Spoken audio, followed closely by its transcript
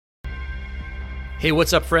Hey,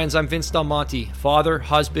 what's up, friends? I'm Vince Del Monte, father,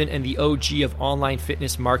 husband, and the OG of online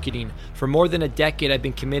fitness marketing. For more than a decade, I've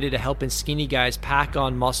been committed to helping skinny guys pack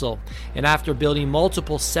on muscle. And after building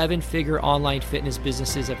multiple seven-figure online fitness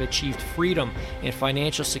businesses, I've achieved freedom and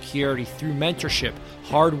financial security through mentorship,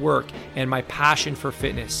 hard work, and my passion for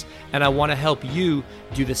fitness. And I want to help you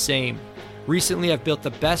do the same. Recently, I've built the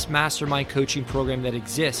best mastermind coaching program that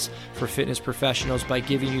exists for fitness professionals by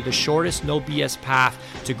giving you the shortest, no BS path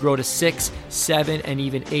to grow to 6, 7, and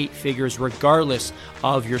even 8 figures, regardless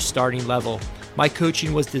of your starting level. My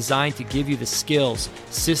coaching was designed to give you the skills,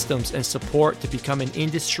 systems, and support to become an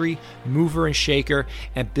industry mover and shaker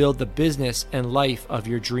and build the business and life of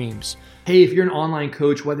your dreams. Hey, if you're an online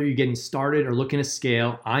coach, whether you're getting started or looking to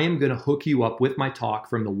scale, I am going to hook you up with my talk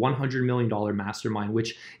from the $100 million Mastermind,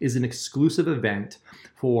 which is an exclusive event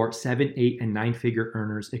for 7, 8, and 9-figure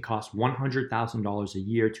earners. It costs $100,000 a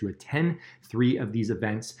year to attend 3 of these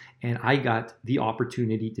events, and I got the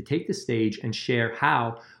opportunity to take the stage and share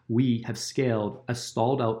how we have scaled a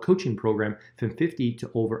stalled out coaching program from 50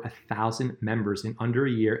 to over 1,000 members in under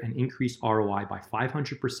a year and increased ROI by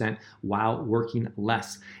 500% while working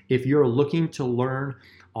less. If you're looking to learn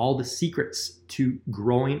all the secrets to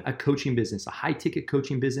growing a coaching business, a high ticket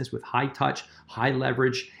coaching business with high touch, high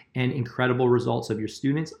leverage, and incredible results of your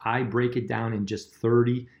students, I break it down in just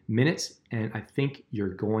 30 minutes, and I think you're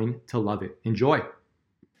going to love it. Enjoy.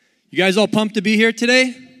 You guys all pumped to be here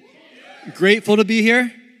today? Grateful to be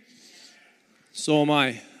here? So am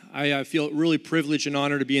I. I feel really privileged and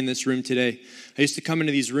honored to be in this room today. I used to come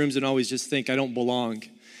into these rooms and always just think I don't belong.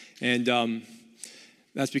 And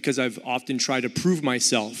that's because I've often tried to prove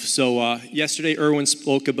myself. So yesterday, Erwin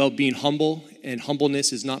spoke about being humble, and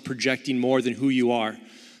humbleness is not projecting more than who you are.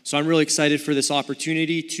 So I'm really excited for this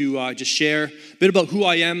opportunity to just share a bit about who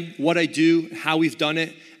I am, what I do, how we've done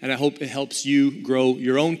it, and I hope it helps you grow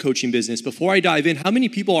your own coaching business. Before I dive in, how many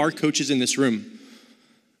people are coaches in this room?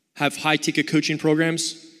 Have high-ticket coaching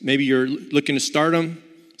programs? Maybe you're looking to start them,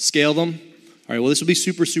 scale them. All right, well, this will be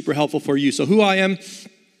super, super helpful for you. So who I am,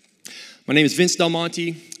 my name is Vince Del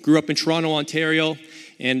Monte, grew up in Toronto, Ontario,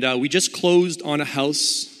 and we just closed on a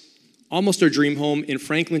house, almost our dream home, in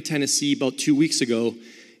Franklin, Tennessee about 2 weeks ago,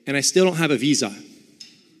 and I still don't have a visa.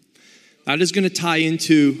 That is going to tie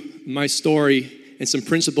into my story and some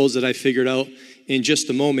principles that I figured out in just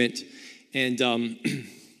a moment. And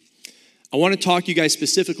I want to talk to you guys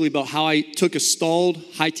specifically about how I took a stalled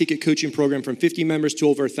high-ticket coaching program from 50 members to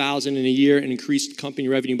over 1,000 in a year and increased company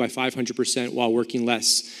revenue by 500% while working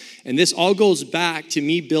less. And this all goes back to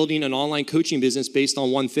me building an online coaching business based on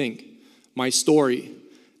one thing, my story,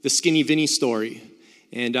 the Skinny Vinny story.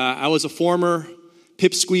 And I was a former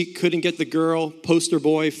pipsqueak, couldn't get the girl, poster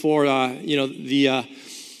boy for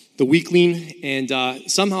the weakling, and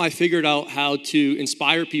somehow I figured out how to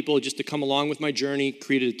inspire people just to come along with my journey,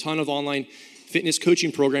 created a ton of online fitness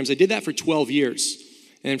coaching programs. I did that for 12 years,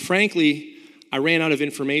 and frankly, I ran out of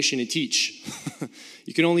information to teach.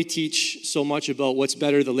 You can only teach so much about what's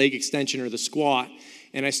better, the leg extension or the squat,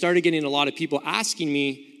 and I started getting a lot of people asking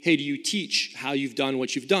me, hey, do you teach how you've done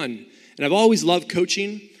what you've done? And I've always loved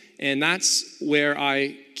coaching, and that's where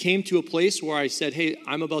I came to a place where I said, hey,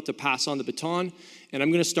 I'm about to pass on the baton, and I'm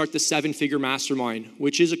going to start the 7-figure Mastermind,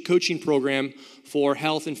 which is a coaching program for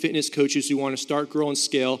health and fitness coaches who want to start, grow, and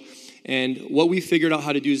scale. And what we figured out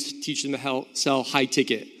how to do is teach them to sell high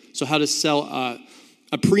ticket. So how to sell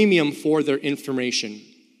a premium for their information.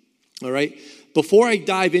 All right? Before I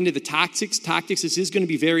dive into the tactics, this is going to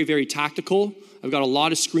be very, very tactical. I've got a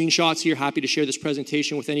lot of screenshots here. Happy to share this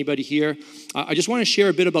presentation with anybody here. I just want to share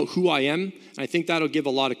a bit about who I am. And I think that'll give a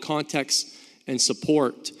lot of context and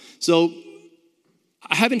support. So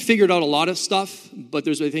I haven't figured out a lot of stuff, but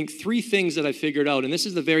there's, I think, 3 things that I figured out. And this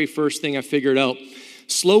is the very first thing I figured out.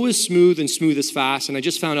 Slow is smooth and smooth is fast. And I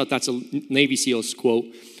just found out that's a Navy SEALs quote.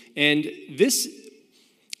 And this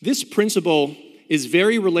principle is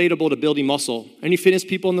very relatable to building muscle. Any fitness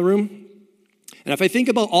people in the room? And if I think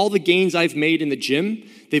about all the gains I've made in the gym,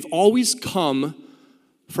 they've always come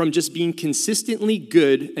from just being consistently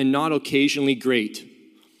good and not occasionally great.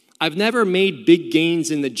 I've never made big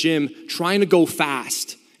gains in the gym trying to go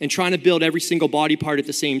fast and trying to build every single body part at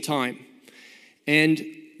the same time. And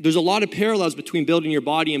there's a lot of parallels between building your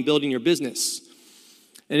body and building your business.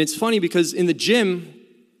 And it's funny because in the gym,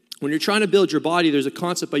 when you're trying to build your body, there's a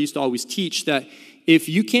concept I used to always teach that if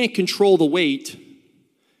you can't control the weight,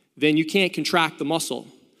 then you can't contract the muscle.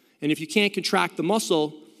 And if you can't contract the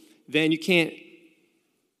muscle, then you can't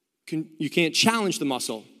challenge the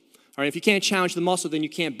muscle. All right, if you can't challenge the muscle, then you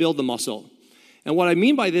can't build the muscle. And what I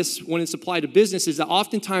mean by this when it's applied to business is that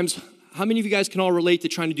oftentimes, how many of you guys can all relate to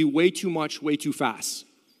trying to do way too much, way too fast?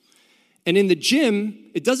 And in the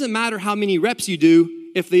gym, it doesn't matter how many reps you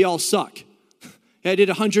do if they all suck. I did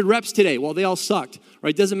 100 reps today. Well, they all sucked,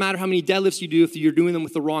 right? It doesn't matter how many deadlifts you do if you're doing them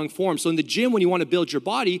with the wrong form. So in the gym, when you want to build your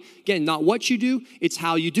body, again, not what you do, it's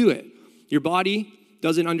how you do it. Your body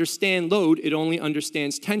doesn't understand load. It only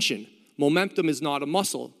understands tension. Momentum is not a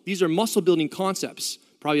muscle. These are muscle building concepts.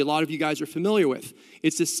 Probably a lot of you guys are familiar with.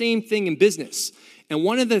 It's the same thing in business. And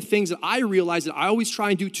one of the things that I realize that I always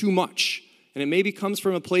try and do too much, and it maybe comes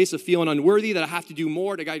from a place of feeling unworthy, that I have to do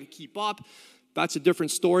more, that I got to keep up. That's a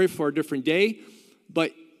different story for a different day.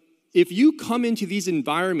 But if you come into these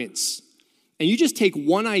environments and you just take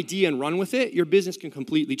one idea and run with it, your business can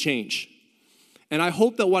completely change. And I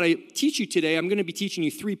hope that what I teach you today, I'm going to be teaching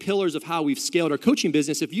you 3 pillars of how we've scaled our coaching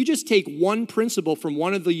business. If you just take one principle from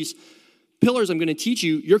one of these pillars I'm going to teach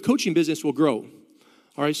you, your coaching business will grow.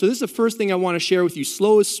 All right, so this is the first thing I want to share with you.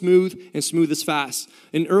 Slow is smooth and smooth is fast.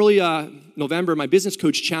 In early November, my business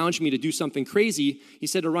coach challenged me to do something crazy. He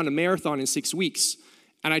said to run a marathon in 6 weeks.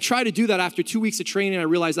 And I tried to do that after 2 weeks of training. I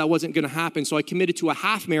realized that wasn't going to happen. So I committed to a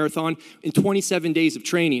half marathon in 27 days of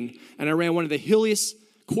training. And I ran one of the hilliest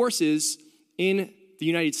courses in the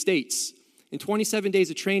United States. In 27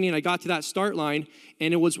 days of training, I got to that start line,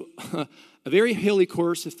 and it was a very hilly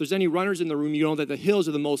course. If there's any runners in the room, you know that the hills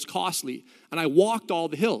are the most costly. And I walked all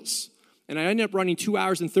the hills. And I ended up running 2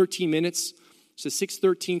 hours and 13 minutes. It's a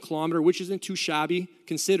 613 kilometer, which isn't too shabby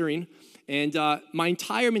considering. And my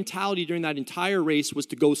entire mentality during that entire race was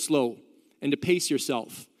to go slow and to pace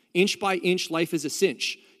yourself. Inch by inch, life is a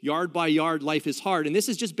cinch. Yard by yard, life is hard. And this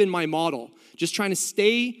has just been my model, just trying to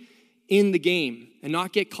stay in the game and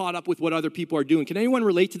not get caught up with what other people are doing. Can anyone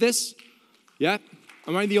relate to this? Yeah?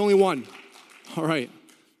 Am I the only one? All right.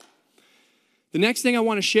 The next thing I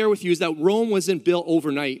want to share with you is that Rome wasn't built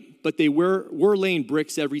overnight, but they were laying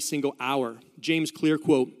bricks every single hour. James Clear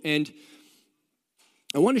quote. And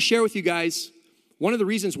I want to share with you guys one of the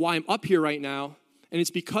reasons why I'm up here right now, and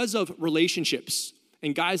it's because of relationships.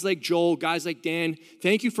 And guys like Joel, guys like Dan,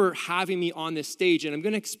 thank you for having me on this stage, and I'm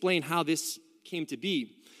going to explain how this came to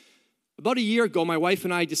be. About a year ago, my wife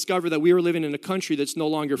and I discovered that we were living in a country that's no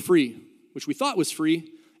longer free, which we thought was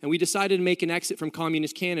free, and we decided to make an exit from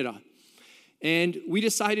communist Canada. And we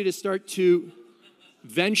decided to start to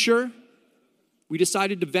venture. We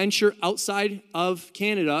decided to venture outside of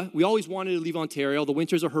Canada. We always wanted to leave Ontario. The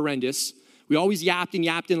winters are horrendous. We always yapped and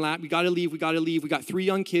lapped. We got to leave. We got 3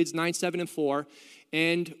 young kids, 9, 7, and 4.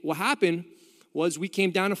 And what happened was we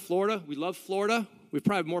came down to Florida. We love Florida. We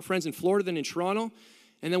probably have more friends in Florida than in Toronto.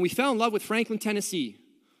 And then we fell in love with Franklin, Tennessee.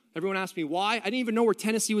 Everyone asked me why. I didn't even know where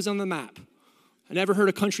Tennessee was on the map. I never heard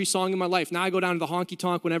a country song in my life. Now I go down to the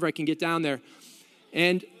honky-tonk whenever I can get down there.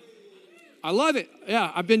 And I love it.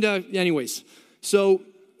 Yeah, I've been to, anyways. So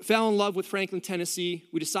fell in love with Franklin, Tennessee.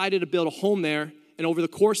 We decided to build a home there. And over the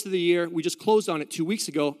course of the year, we just closed on it 2 weeks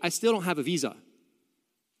ago. I still don't have a visa.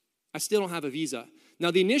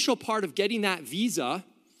 Now, the initial part of getting that visa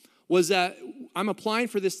was that I'm applying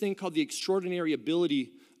for this thing called the Extraordinary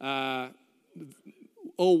Ability 01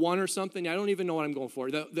 or something. I don't even know what I'm going for.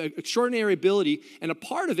 The extraordinary ability, and a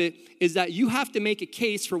part of it is that you have to make a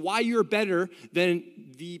case for why you're better than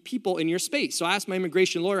the people in your space. So I asked my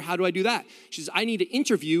immigration lawyer, how do I do that? She says, I need to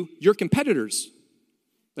interview your competitors.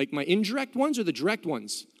 Like my indirect ones or the direct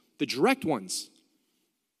ones? The direct ones.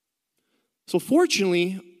 So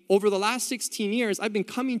fortunately, over the last 16 years, I've been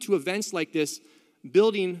coming to events like this,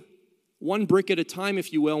 building one brick at a time,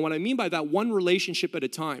 if you will. And what I mean by that, one relationship at a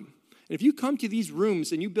time. And if you come to these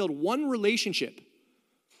rooms and you build one relationship,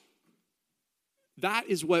 that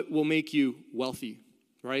is what will make you wealthy,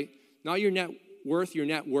 right? Not your net worth, your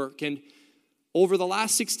network. And over the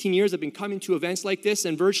last 16 years, I've been coming to events like this,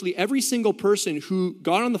 and virtually every single person who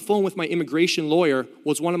got on the phone with my immigration lawyer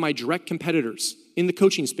was one of my direct competitors in the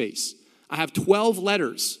coaching space. I have 12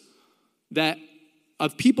 letters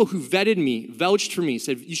of people who vetted me, vouched for me,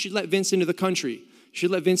 said, you should let Vince into the country. You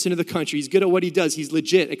should let Vince into the country. He's good at what he does. He's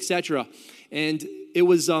legit, etc. And it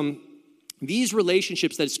was these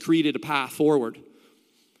relationships that has created a path forward.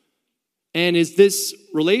 And is these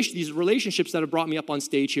relationships that have brought me up on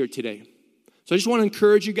stage here today. So I just want to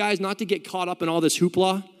encourage you guys not to get caught up in all this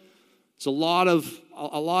hoopla. There's a lot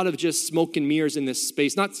of just smoke and mirrors in this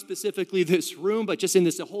space. Not specifically this room, but just in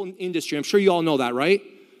this whole industry. I'm sure you all know that, right?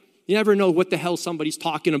 You never know what the hell somebody's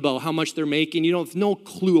talking about, how much they're making. You don't have no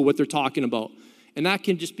clue what they're talking about. And that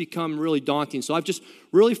can just become really daunting. So I've just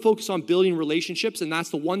really focused on building relationships, and that's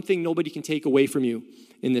the one thing nobody can take away from you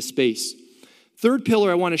in this space. Third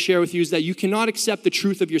pillar I want to share with you is that you cannot accept the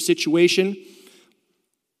truth of your situation.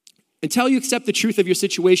 Until you accept the truth of your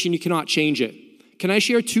situation, you cannot change it. Can I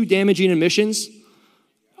share 2 damaging admissions?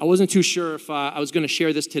 I wasn't too sure if I was going to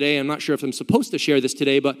share this today. I'm not sure if I'm supposed to share this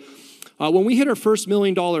today, but when we hit our first $1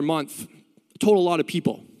 million month, I told a lot of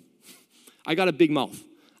people. I got a big mouth.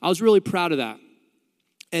 I was really proud of that.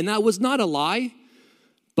 And that was not a lie,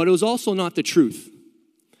 but it was also not the truth.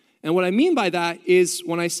 And what I mean by that is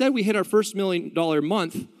when I said we hit our first $1 million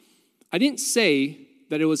month, I didn't say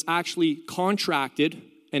that it was actually contracted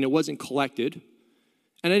and it wasn't collected.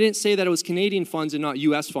 And I didn't say that it was Canadian funds and not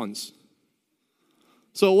U.S. funds.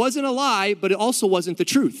 So it wasn't a lie, but it also wasn't the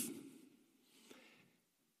truth.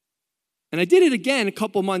 And I did it again a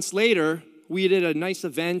couple months later. We did a nice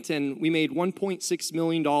event and we made $1.6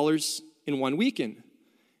 million in one weekend.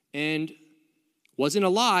 And it wasn't a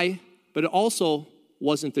lie, but it also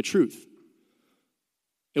wasn't the truth.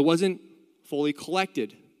 It wasn't fully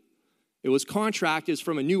collected. It was contracted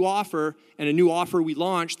from a new offer, and a new offer we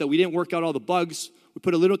launched that we didn't work out all the bugs. We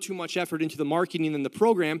put a little too much effort into the marketing and the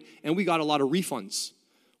program, and we got a lot of refunds,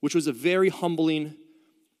 which was a very humbling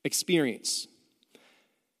experience.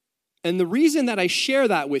 And the reason that I share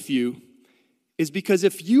that with you is because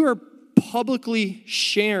if you are publicly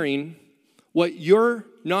sharing what you're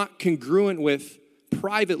not congruent with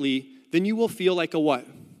privately, then you will feel like a what?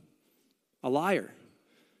 A liar.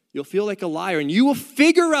 You'll feel like a liar, and you will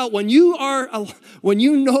figure out when you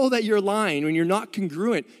know that you're lying, when you're not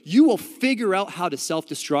congruent, you will figure out how to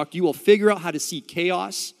self-destruct. You will figure out how to seek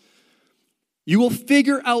chaos. You will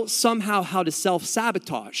figure out somehow how to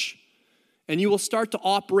self-sabotage, and you will start to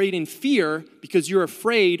operate in fear because you're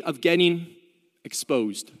afraid of getting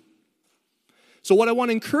exposed. So what I want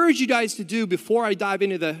to encourage you guys to do before I dive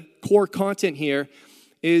into the core content here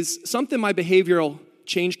is something my behavioral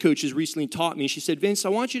change coach has recently taught me. She said, Vince, I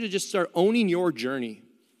want you to just start owning your journey.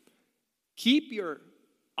 Keep your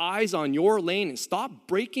eyes on your lane and stop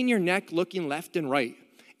breaking your neck looking left and right.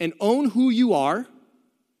 And own who you are.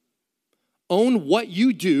 Own what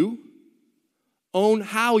you do. Own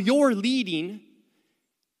how you're leading.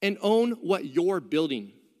 And own what you're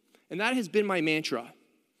building. And that has been my mantra.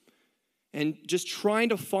 And just trying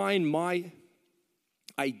to find my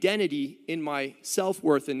identity in my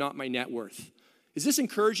self-worth and not my net worth. Is this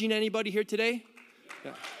encouraging anybody here today?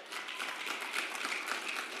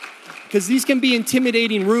 Because these can be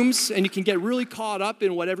intimidating rooms, and you can get really caught up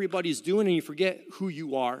in what everybody's doing, and you forget who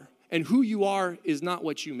you are. And who you are is not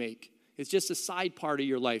what you make. It's just a side part of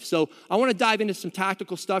your life. So I want to dive into some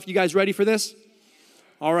tactical stuff. You guys ready for this?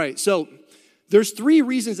 All right, so there's 3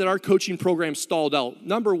 reasons that our coaching program stalled out.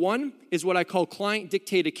 Number 1 is what I call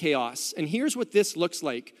client-dictated chaos. And here's what this looks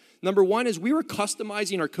like. Number 1 is we were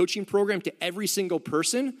customizing our coaching program to every single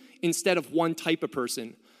person instead of one type of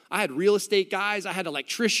person. I had real estate guys. I had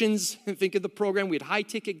electricians. Think of the program. We had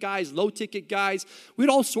high-ticket guys, low-ticket guys. We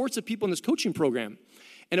had all sorts of people in this coaching program.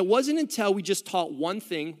 And it wasn't until we just taught one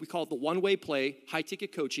thing, we call it the one-way play,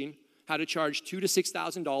 high-ticket coaching, how to charge $2,000 to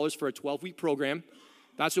 $6,000 for a 12-week program.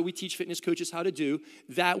 That's what we teach fitness coaches how to do,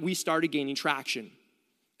 that we started gaining traction.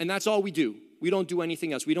 And that's all we do. We don't do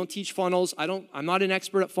anything else. We don't teach funnels. I'm not an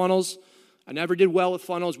expert at funnels. I never did well with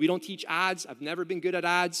funnels. We don't teach ads. I've never been good at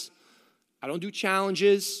ads. I don't do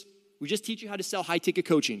challenges. We just teach you how to sell high-ticket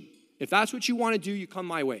coaching. If that's what you want to do, you come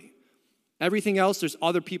my way. Everything else, there's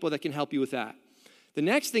other people that can help you with that. The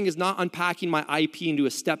next thing is not unpacking my IP into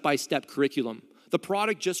a step-by-step curriculum. The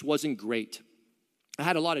product just wasn't great. I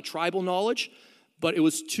had a lot of tribal knowledge, but it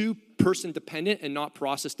was too person-dependent and not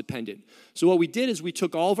process-dependent. So what we did is we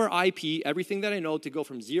took all of our IP, everything that I know, to go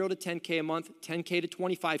from 0 to 10K a month, 10K to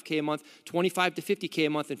 25K a month, 25 to 50K a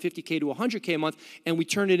month, and 50K to 100K a month, and we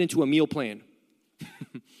turned it into a meal plan.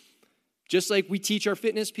 Just like we teach our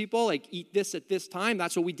fitness people, like eat this at this time,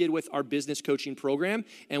 that's what we did with our business coaching program,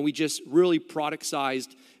 and we just really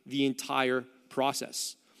product-sized the entire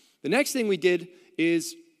process. The next thing we did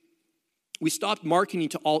is we stopped marketing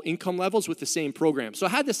to all income levels with the same program. So I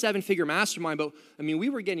had the 7-figure mastermind, but we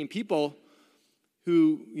were getting people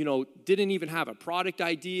who, didn't even have a product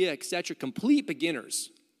idea, etc., complete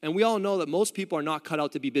beginners. And we all know that most people are not cut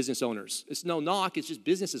out to be business owners. It's no knock, it's just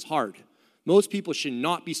business is hard. Most people should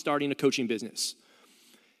not be starting a coaching business.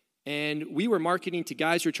 And we were marketing to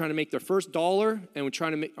guys who are trying to make their first dollar, and we're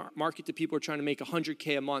trying to market to people who are trying to make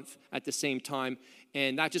 $100K a month at the same time,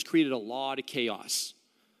 and that just created a lot of chaos.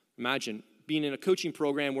 Imagine being in a coaching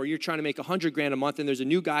program where you're trying to make $100,000 a month, and there's a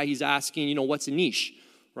new guy, he's asking, what's a niche,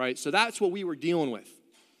 right? So that's what we were dealing with.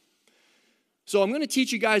 So I'm going to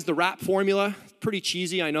teach you guys the RAP formula. Pretty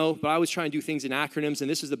cheesy, I know, but I was trying to do things in acronyms, and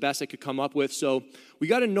this is the best I could come up with. So we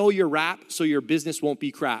got to know your RAP so your business won't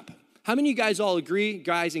be crap. How many of you guys all agree,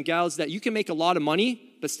 guys and gals, that you can make a lot of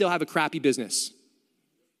money but still have a crappy business?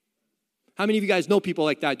 How many of you guys know people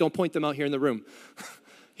like that? Don't point them out here in the room.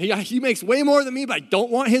 He makes way more than me, but I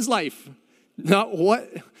don't want his life. Not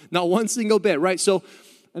one single bit, right? So,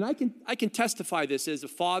 and I can testify this as a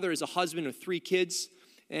father, as a husband of 3 kids.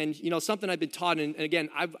 And, something I've been taught, and again,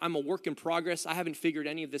 I'm a work in progress. I haven't figured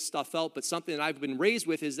any of this stuff out, but something that I've been raised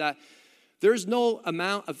with is that there's no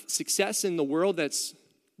amount of success in the world that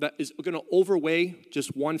is going to overweigh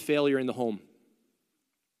just one failure in the home.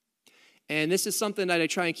 And this is something that I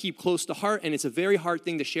try and keep close to heart, and it's a very hard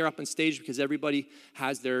thing to share up on stage because everybody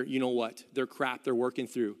has their, their crap they're working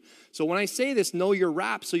through. So when I say this, know your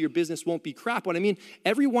rap so your business won't be crap. What I mean,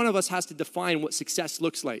 every one of us has to define what success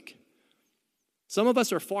looks like. Some of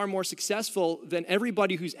us are far more successful than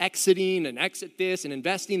everybody who's exiting and exit this and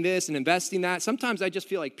investing that. Sometimes I just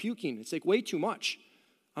feel like puking. It's like way too much.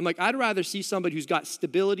 I'm like, I'd rather see somebody who's got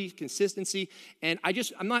stability, consistency, and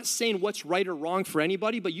I'm not saying what's right or wrong for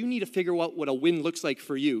anybody, but you need to figure out what a win looks like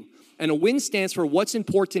for you. And a win stands for what's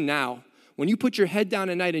important now. When you put your head down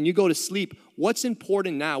at night and you go to sleep, what's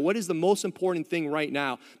important now? What is the most important thing right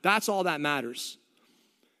now? That's all that matters.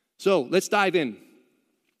 So let's dive in.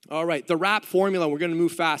 All right, the RAP formula, we're going to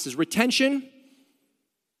move fast, is retention,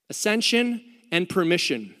 ascension, and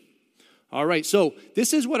permission. All right, so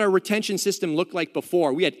this is what our retention system looked like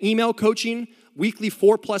before. We had email coaching, weekly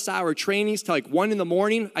 4+ hour trainings till like 1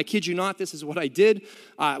 a.m. I kid you not, this is what I did.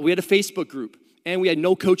 We had a Facebook group, and we had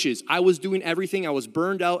no coaches. I was doing everything. I was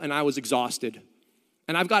burned out, and I was exhausted.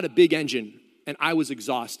 And I've got a big engine, and I was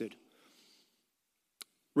exhausted.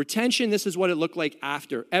 Retention, this is what it looked like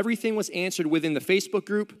after. Everything was answered within the Facebook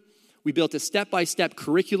group. We built a step-by-step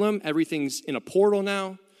curriculum. Everything's in a portal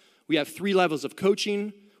now. We have 3 levels of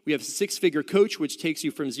coaching. We have a 6-figure coach, which takes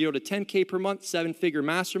you from 0 to 10K per month. 7-figure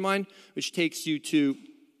mastermind, which takes you to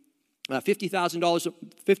 $50,000,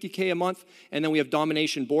 $50K a month. And then we have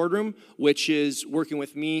Domination Boardroom, which is working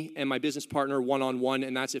with me and my business partner one-on-one.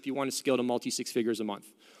 And that's if you want to scale to multi-6 figures a month.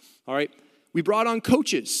 All right. We brought on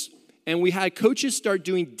coaches. And we had coaches start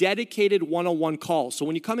doing dedicated one-on-one calls. So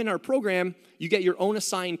when you come in our program, you get your own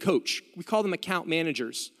assigned coach. We call them account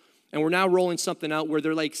managers. And we're now rolling something out where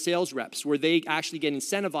they're like sales reps, where they actually get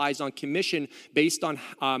incentivized on commission based on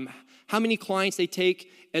how many clients they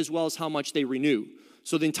take as well as how much they renew.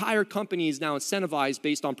 So the entire company is now incentivized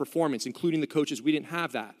based on performance, including the coaches. We didn't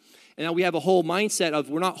have that. And now we have a whole mindset of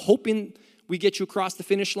we're not hoping we get you across the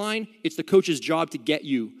finish line. It's the coach's job to get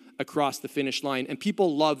you across the finish line, and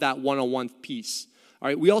people love that one-on-one piece. All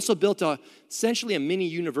right, we also built essentially a mini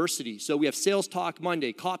university. So we have Sales Talk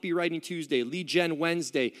Monday, Copywriting Tuesday, Lead Gen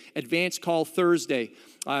Wednesday, Advanced Call Thursday,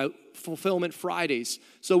 Fulfillment Fridays.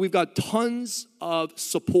 So we've got tons of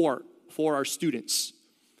support for our students.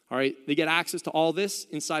 All right, they get access to all this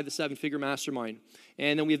inside the 7-figure mastermind.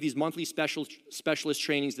 And then we have these monthly specialist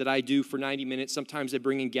trainings that I do for 90 minutes. Sometimes I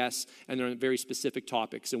bring in guests, and they're on very specific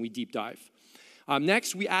topics, and we deep dive.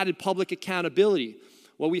 Next, we added public accountability.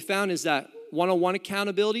 What we found is that one-on-one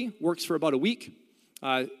accountability works for about a week.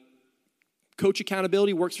 Coach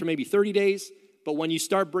accountability works for maybe 30 days. But when you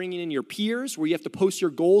start bringing in your peers, where you have to post your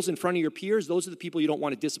goals in front of your peers, those are the people you don't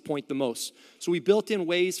want to disappoint the most. So we built in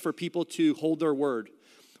ways for people to hold their word.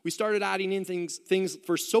 We started adding in things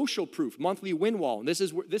for social proof, monthly win wall. And this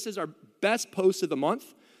is our best post of the month.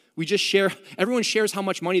 We just share, everyone shares how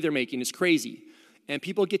much money they're making. It's crazy. And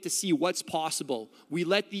people get to see what's possible. We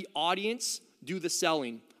let the audience do the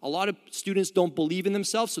selling. A lot of students don't believe in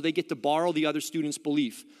themselves, so they get to borrow the other students'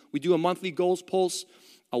 belief. We do a monthly goals pulse,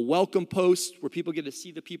 a welcome post where people get to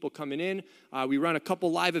see the people coming in. We run a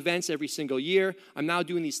couple live events every single year. I'm now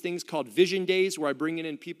doing these things called vision days where I bring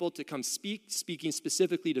in people to come speaking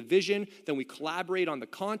specifically to vision. Then we collaborate on the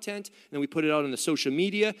content, and then we put it out on the social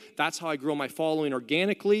media. That's how I grow my following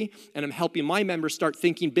organically, and I'm helping my members start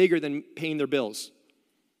thinking bigger than paying their bills.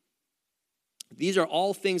 These are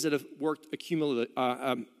all things that have worked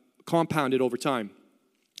compounded over time.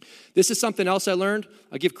 This is something else I learned.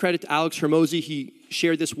 I'll give credit to Alex Hermosi. He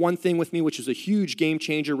shared this one thing with me, which is a huge game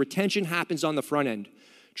changer. Retention happens on the front end.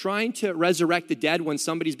 Trying to resurrect the dead when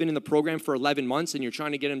somebody's been in the program for 11 months and you're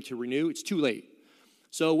trying to get them to renew, it's too late.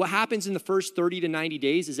 So what happens in the first 30 to 90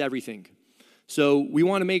 days is everything. So we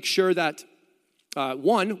want to make sure that,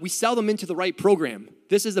 one, we sell them into the right program.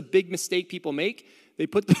 This is a big mistake people make. They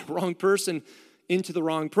put the wrong person into the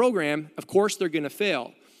wrong program. Of course, they're going to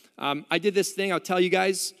fail. I did this thing. I'll tell you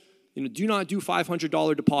guys, do not do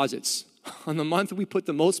 $500 deposits. On the month we put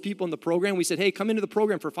the most people in the program, we said, hey, come into the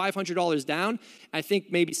program for $500 down. I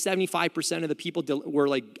think maybe 75% of the people were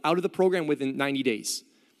like out of the program within 90 days.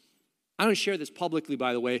 I don't share this publicly,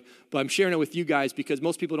 by the way, but I'm sharing it with you guys because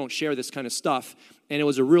most people don't share this kind of stuff. And it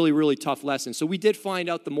was a really, really tough lesson. So we did find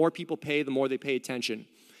out the more people pay, the more they pay attention.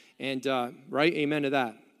 And, right, amen to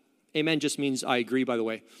that. Amen just means I agree, by the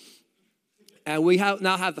way. And we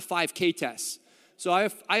now have the 5K test. So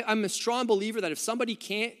I'm a strong believer that if somebody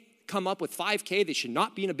can't come up with 5K, they should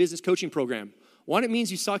not be in a business coaching program. 1, it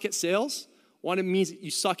means you suck at sales. 1, it means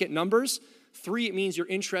you suck at numbers. 3, it means you're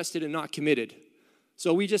interested and not committed.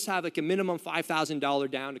 So we just have like a minimum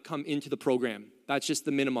 $5,000 down to come into the program. That's just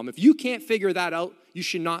the minimum. If you can't figure that out, you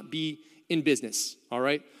should not be in business, all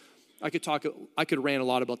right? I could rant a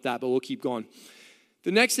lot about that, but we'll keep going.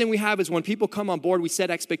 The next thing we have is when people come on board, we set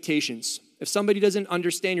expectations. If somebody doesn't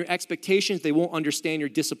understand your expectations, they won't understand your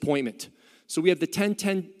disappointment. So we have the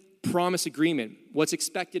 10-10 promise agreement. What's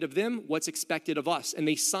expected of them, what's expected of us. And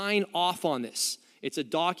they sign off on this. It's a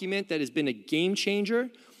document that has been a game changer.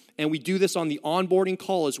 And we do this on the onboarding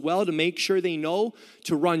call as well to make sure they know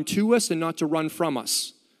to run to us and not to run from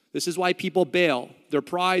us. This is why people bail. Their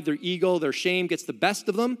pride, their ego, their shame gets the best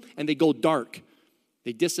of them, and they go dark.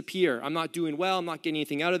 They disappear. I'm not doing well. I'm not getting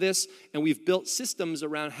anything out of this. And we've built systems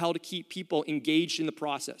around how to keep people engaged in the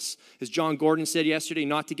process. As John Gordon said yesterday,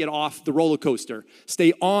 not to get off the roller coaster.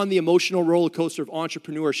 Stay on the emotional roller coaster of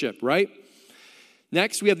entrepreneurship, right?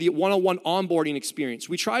 Next, we have the one-on-one onboarding experience.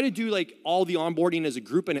 We try to do like all the onboarding as a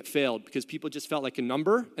group, and it failed because people just felt like a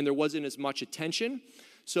number and there wasn't as much attention.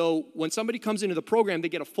 So when somebody comes into the program, they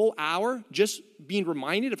get a full hour just being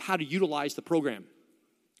reminded of how to utilize the program.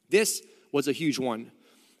 This was a huge one.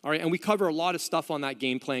 All right, and we cover a lot of stuff on that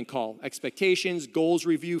game plan call. Expectations, goals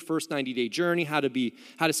review, first 90-day journey, how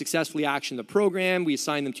to successfully action the program. We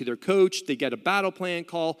assign them to their coach. They get a battle plan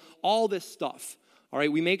call, all this stuff. All right,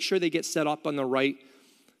 we make sure they get set up on the right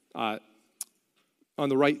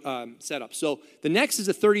setup. So the next is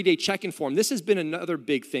a 30-day check-in form. This has been another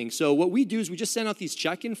big thing. So what we do is we just send out these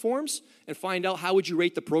check-in forms and find out how would you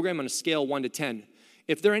rate the program on a scale 1 to 10.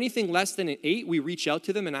 If they're anything less than an 8, we reach out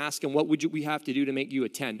to them and ask them, what would we have to do to make you a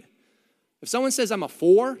 10? If someone says, I'm a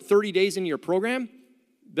 4, 30 days into your program,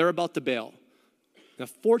 they're about to bail. Now,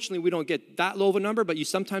 fortunately, we don't get that low of a number, but you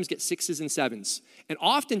sometimes get 6s and 7s. And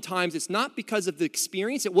oftentimes, it's not because of the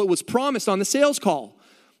experience, it's what was promised on the sales call.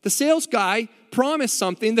 The sales guy promised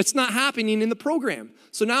something that's not happening in the program.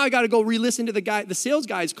 So now I got to go re-listen to the sales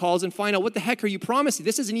guy's calls and find out what the heck are you promising?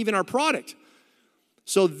 This isn't even our product.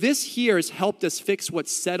 So this here has helped us fix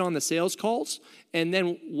what's said on the sales calls and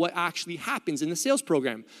then what actually happens in the sales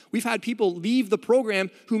program. We've had people leave the program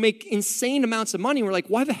who make insane amounts of money. We're like,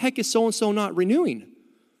 why the heck is so-and-so not renewing?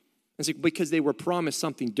 It's like, because they were promised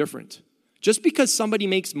something different. Just because somebody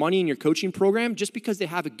makes money in your coaching program, just because they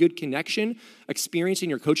have a good connection, experience in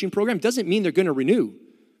your coaching program, doesn't mean they're going to renew.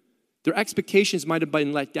 Their expectations might have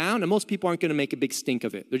been let down, and most people aren't going to make a big stink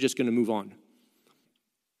of it. They're just going to move on.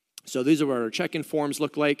 So these are what our check-in forms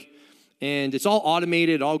look like. And it's all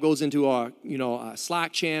automated. It all goes into a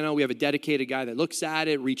Slack channel. We have a dedicated guy that looks at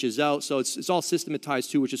it, reaches out. So it's all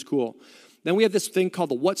systematized too, which is cool. Then we have this thing called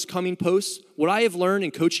the What's Coming post. What I have learned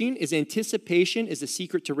in coaching is anticipation is the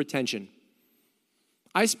secret to retention.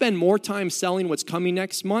 I spend more time selling what's coming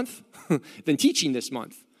next month than teaching this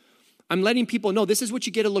month. I'm letting people know this is what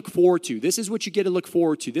you get to look forward to. This is what you get to look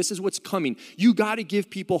forward to. This is what's coming. You got to give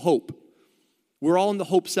people hope. We're all in the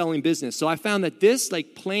hope selling business. So I found that this,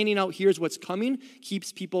 like planning out here's what's coming,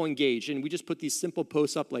 keeps people engaged. And we just put these simple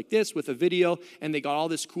posts up like this with a video, and they got all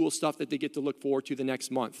this cool stuff that they get to look forward to the next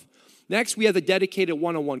month. Next, we have a dedicated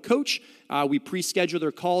one-on-one coach. We pre-schedule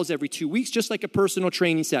their calls every 2 weeks, just like a personal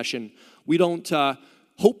training session. We don't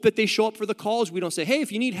hope that they show up for the calls. We don't say, hey,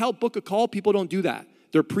 if you need help, book a call. People don't do that.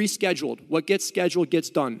 They're pre-scheduled. What gets scheduled gets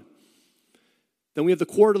done. Then we have the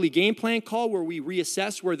quarterly game plan call where we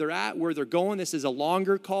reassess where they're at, where they're going. This is a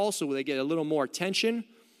longer call, so they get a little more attention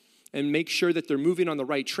and make sure that they're moving on the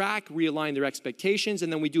right track, realign their expectations.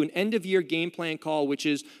 And then we do an end-of-year game plan call, which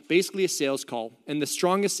is basically a sales call. And the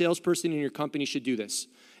strongest salesperson in your company should do this.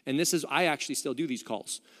 And I actually still do these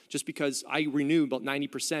calls just because I renew about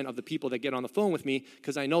 90% of the people that get on the phone with me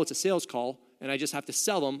because I know it's a sales call and I just have to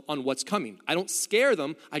sell them on what's coming. I don't scare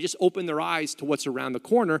them. I just open their eyes to what's around the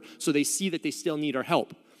corner so they see that they still need our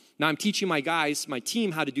help. Now I'm teaching my guys, my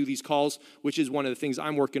team, how to do these calls, which is one of the things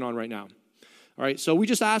I'm working on right now. All right, so we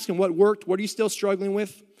just ask them what worked, what are you still struggling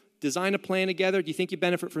with? Design a plan together. Do you think you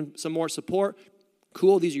benefit from some more support?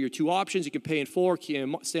 Cool, these are your 2 options. You can pay in full,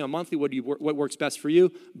 stay on monthly. What works best for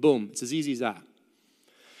you? Boom, it's as easy as that.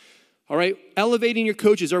 All right, elevating your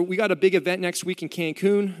coaches. We got a big event next week in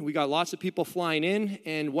Cancun. We got lots of people flying in,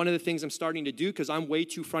 and one of the things I'm starting to do, because I'm way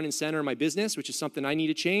too front and center in my business, which is something I need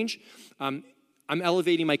to change, I'm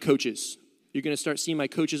elevating my coaches. You're going to start seeing my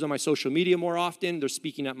coaches on my social media more often. They're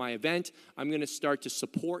speaking at my event. I'm going to start to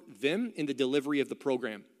support them in the delivery of the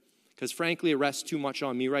program. Because frankly, it rests too much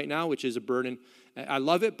on me right now, which is a burden I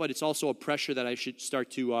love it, but it's also a pressure that I should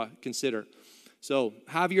start to consider. So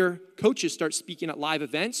have your coaches start speaking at live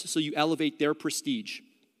events so you elevate their prestige.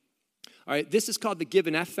 All right, this is called the give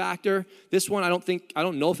and F factor. This one, I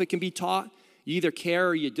don't know if it can be taught. You either care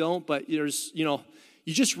or you don't, but you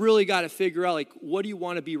just really got to figure out, like, what do you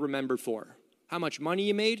want to be remembered for? How much money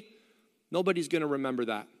you made? Nobody's going to remember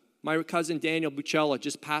that. My cousin Daniel Bucella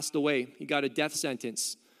just passed away. He got a death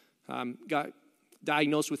sentence, got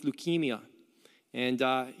diagnosed with leukemia. And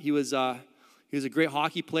he was a great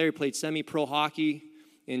hockey player. He played semi-pro hockey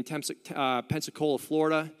in Pensacola,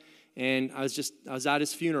 Florida. And I was at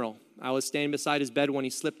his funeral. I was standing beside his bed when he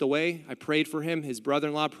slipped away. I prayed for him. His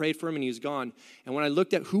brother-in-law prayed for him, and he was gone. And when I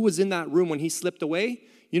looked at who was in that room when he slipped away,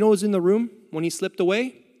 you know who was in the room when he slipped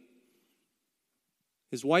away?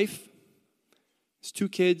 His wife, his 2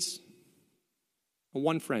 kids, and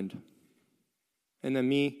 1 friend. And then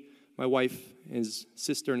me, my wife, his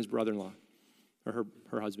sister, and his brother-in-law. Or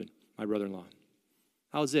her husband, my brother-in-law.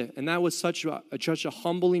 That was it. And that was such a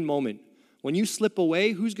humbling moment. When you slip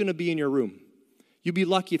away, who's going to be in your room? You'd be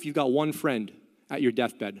lucky if you've got 1 friend at your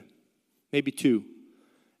deathbed, maybe 2.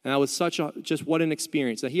 And that was just what an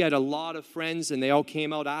experience. Now, he had a lot of friends, and they all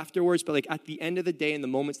came out afterwards, but like at the end of the day, in the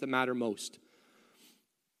moments that matter most.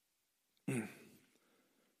 You're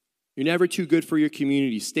never too good for your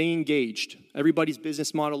community. Stay engaged. Everybody's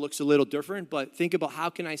business model looks a little different, but think about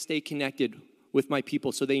how can I stay connected with my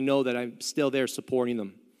people so they know that I'm still there supporting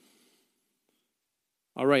them.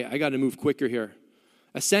 All right, I got to move quicker here.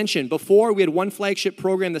 Ascension. Before, we had 1 flagship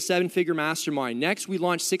program, the 7-Figure Mastermind. Next, we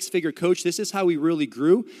launched 6-Figure Coach. This is how we really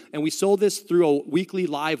grew. And we sold this through a weekly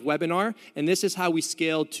live webinar. And this is how we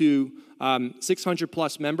scaled to 600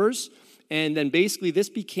 plus members. And then basically, this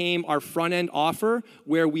became our front-end offer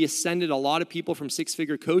where we ascended a lot of people from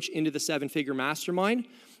 6-Figure Coach into the 7-Figure Mastermind.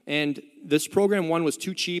 And this program, 1, was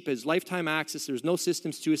too cheap. As lifetime access, there was no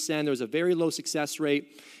systems to ascend. There was a very low success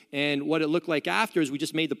rate. And what it looked like after is we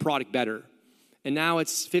just made the product better. And now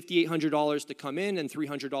it's $5,800 to come in and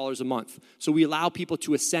 $300 a month. So we allow people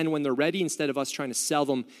to ascend when they're ready instead of us trying to sell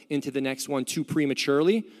them into the next one too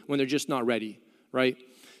prematurely when they're just not ready, right?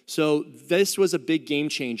 So this was a big game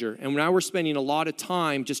changer. And now we're spending a lot of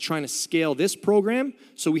time just trying to scale this program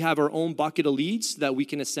so we have our own bucket of leads that we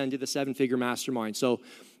can ascend to the 7-Figure Mastermind. So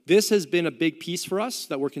this has been a big piece for us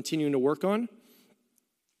that we're continuing to work on.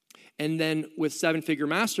 And then with 7-Figure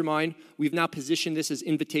Mastermind, we've now positioned this as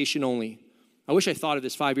invitation only. I wish I thought of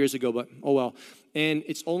this 5 years ago, but oh well. And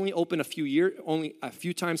it's only open only a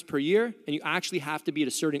few times per year, and you actually have to be at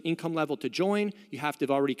a certain income level to join. You have to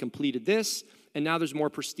have already completed this, and now there's more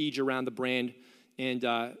prestige around the brand, and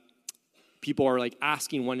people are like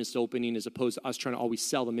asking when it's opening as opposed to us trying to always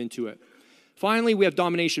sell them into it. Finally, we have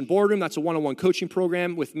Domination Boardroom. That's a one-on-one coaching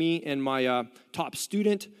program with me and my top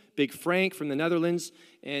student, Big Frank from the Netherlands.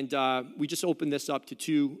 And we just opened this up to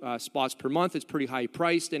 2 spots per month. It's pretty high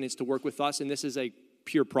priced, and it's to work with us. And this is a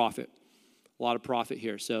pure profit. A lot of profit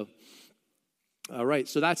here. So, all right.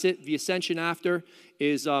 So that's it. The ascension after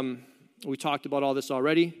is, we talked about all this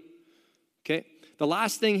already. Okay. The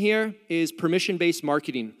last thing here is permission-based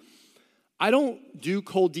marketing. I don't do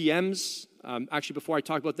cold DMs. Actually, before I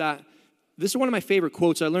talk about that, this is one of my favorite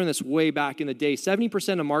quotes. I learned this way back in the day.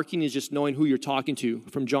 70% of marketing is just knowing who you're talking to,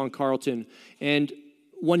 from John Carlton. And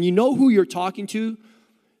when you know who you're talking to,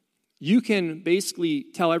 you can basically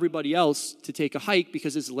tell everybody else to take a hike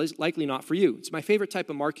because it's likely not for you. It's my favorite type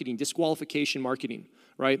of marketing, disqualification marketing,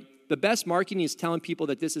 right? The best marketing is telling people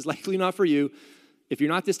that this is likely not for you. If you're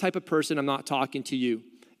not this type of person, I'm not talking to you.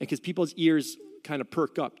 And because people's ears kind of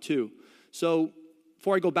perk up too. So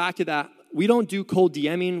before I go back to that, we don't do cold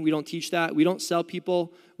DMing. We don't teach that. We don't sell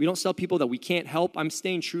people. We don't sell people that we can't help. I'm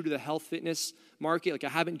staying true to the health fitness market. Like I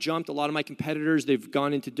haven't jumped. A lot of my competitors, they've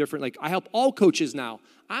gone into different, like I help all coaches now.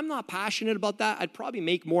 I'm not passionate about that. I'd probably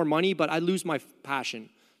make more money, but I'd lose my passion.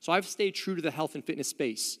 So I've stayed true to the health and fitness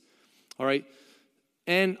space. All right.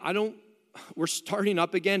 And we're starting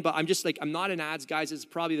up again, but I'm just like, I'm not an ads guy. This is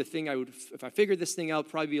probably the thing if I figured this thing out,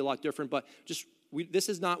 probably be a lot different, but this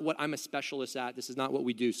is not what I'm a specialist at. This is not what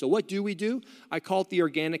we do. So what do we do? I call it the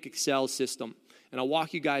Organic Excel system. And I'll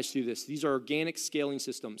walk you guys through this. These are organic scaling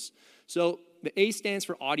systems. So the A stands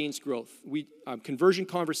for audience growth. Conversion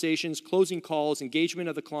conversations, closing calls, engagement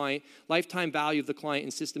of the client, lifetime value of the client,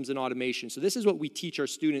 and systems and automation. So this is what we teach our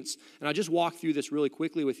students. And I'll just walk through this really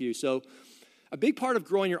quickly with you. So a big part of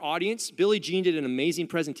growing your audience, Billy Jean did an amazing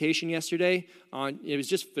presentation yesterday. It was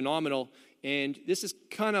just phenomenal. And this is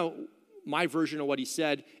kind of my version of what he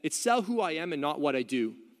said. It's sell who I am and not what I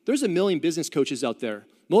do. There's a million business coaches out there.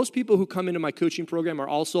 Most people who come into my coaching program are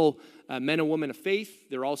also men and women of faith.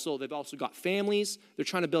 They've also got families. They're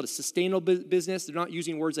trying to build a sustainable business. They're not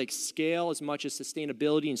using words like scale as much as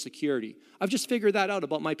sustainability and security. I've just figured that out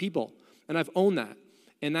about my people, and I've owned that,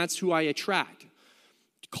 and that's who I attract.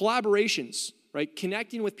 Collaborations, right?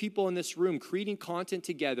 Connecting with people in this room, creating content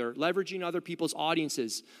together, leveraging other people's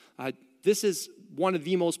audiences. This is one of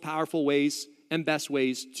the most powerful ways and best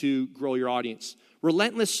ways to grow your audience.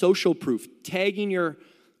 Relentless social proof, tagging your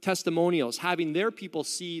testimonials, having their people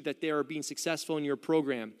see that they are being successful in your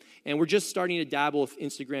program. And we're just starting to dabble with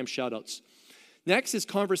Instagram shoutouts. Next is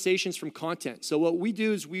conversations from content. So what we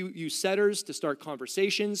do is we use setters to start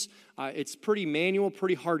conversations. It's pretty manual,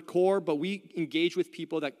 pretty hardcore, but we engage with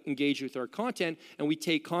people that engage with our content, and we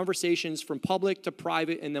take conversations from public to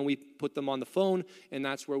private, and then we put them on the phone, and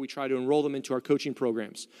that's where we try to enroll them into our coaching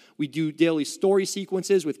programs. We do daily story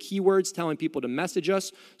sequences with keywords telling people to message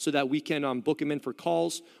us so that we can book them in for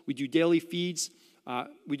calls. We do daily feeds.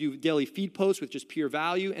 We do daily feed posts with just pure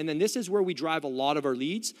value. And then this is where we drive a lot of our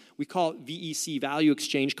leads. We call it VEC, value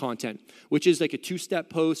exchange content, which is like a 2-step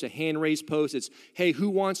post, a hand-raised post. It's, hey, who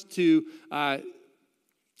wants to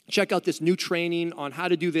check out this new training on how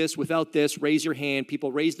to do this without this? Raise your hand.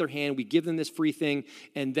 People raise their hand. We give them this free thing.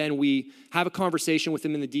 And then we have a conversation with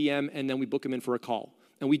them in the DM, and then we book them in for a call.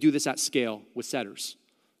 And we do this at scale with setters.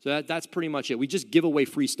 So that's pretty much it. We just give away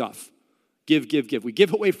free stuff. Give. We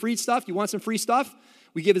give away free stuff. You want some free stuff?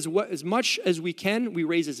 We give as much as we can. We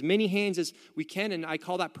raise as many hands as we can, and I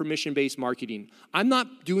call that permission-based marketing. I'm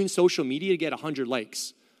not doing social media to get 100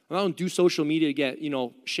 likes. I don't do social media to get,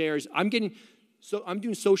 shares. I'm doing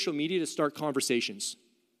social media to start conversations.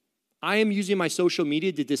 I am using my social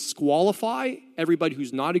media to disqualify everybody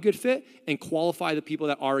who's not a good fit and qualify the people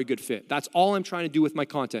that are a good fit. That's all I'm trying to do with my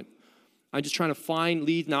content. I'm just trying to find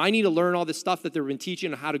leads. Now, I need to learn all this stuff that they've been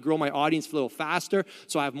teaching on how to grow my audience a little faster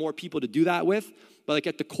so I have more people to do that with. But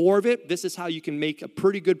at the core of it, this is how you can make a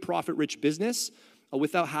pretty good profit-rich business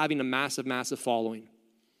without having a massive, massive following.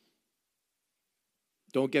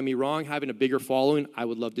 Don't get me wrong, having a bigger following, I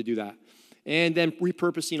would love to do that. And then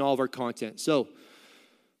repurposing all of our content. So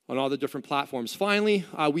on all the different platforms. Finally,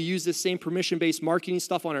 we use this same permission-based marketing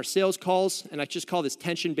stuff on our sales calls, and I just call this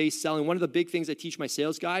tension-based selling. One of the big things I teach my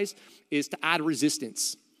sales guys is to add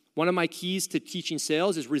resistance. One of my keys to teaching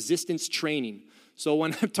sales is resistance training. So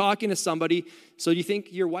when I'm talking to somebody, so do you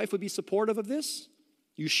think your wife would be supportive of this?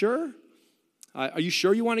 You sure? Are you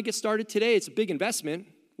sure you want to get started today? It's a big investment.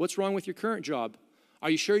 What's wrong with your current job? Are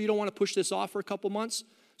you sure you don't want to push this off for a couple months?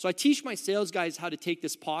 So I teach my sales guys how to take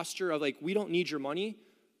this posture of like, we don't need your money.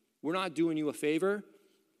 We're not doing you a favor.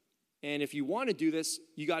 And if you want to do this,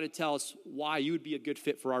 you got to tell us why you would be a good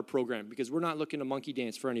fit for our program, because we're not looking to monkey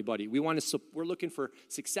dance for anybody. We're looking for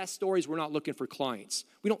success stories. We're not looking for clients.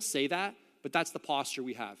 We don't say that, but that's the posture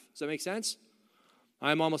we have. Does that make sense?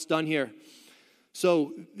 I'm almost done here.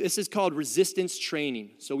 So this is called resistance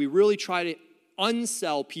training. So we really try to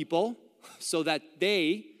unsell people so that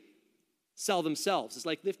they sell themselves. It's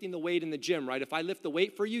like lifting the weight in the gym, right? If I lift the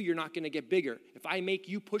weight for you, you're not going to get bigger. If I make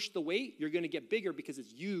you push the weight, you're going to get bigger because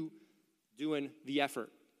it's you doing the effort.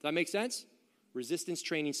 Does that make sense? Resistance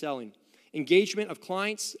training selling. Engagement of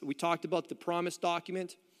clients. We talked about the promise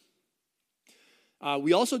document.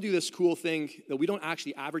 We also do this cool thing that we don't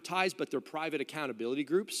actually advertise, but they're private accountability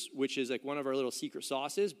groups, which is like one of our little secret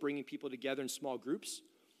sauces, bringing people together in small groups.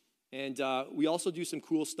 And we also do some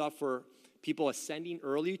cool stuff for people ascending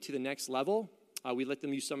early to the next level. We let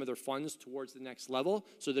them use some of their funds towards the next level.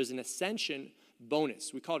 So there's an ascension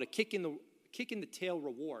bonus. We call it a kick in the tail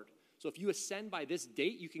reward. So if you ascend by this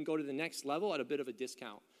date, you can go to the next level at a bit of a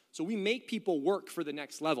discount. So we make people work for the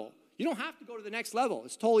next level. You don't have to go to the next level.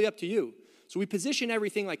 It's totally up to you. So we position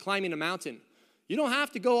everything like climbing a mountain. You don't have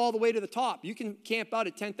to go all the way to the top. You can camp out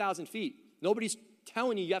at 10,000 feet. Nobody's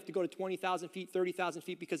telling you have to go to 20,000 feet, 30,000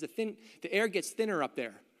 feet, because the air gets thinner up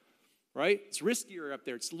there. Right? It's riskier up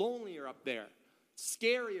there. It's lonelier up there. It's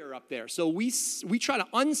scarier up there. So we try to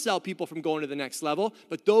unsell people from going to the next level,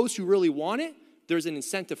 but those who really want it, there's an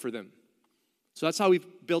incentive for them. So that's how we've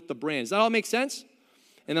built the brand. Does that all make sense?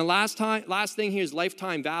 And then last thing here is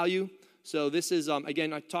lifetime value. So this is,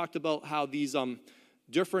 again, I talked about how these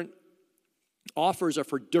different offers are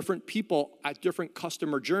for different people at different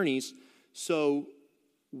customer journeys. So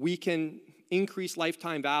we can increase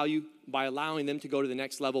lifetime value by allowing them to go to the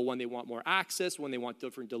next level when they want more access, when they want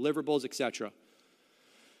different deliverables, etc.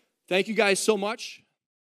 Thank you guys so much.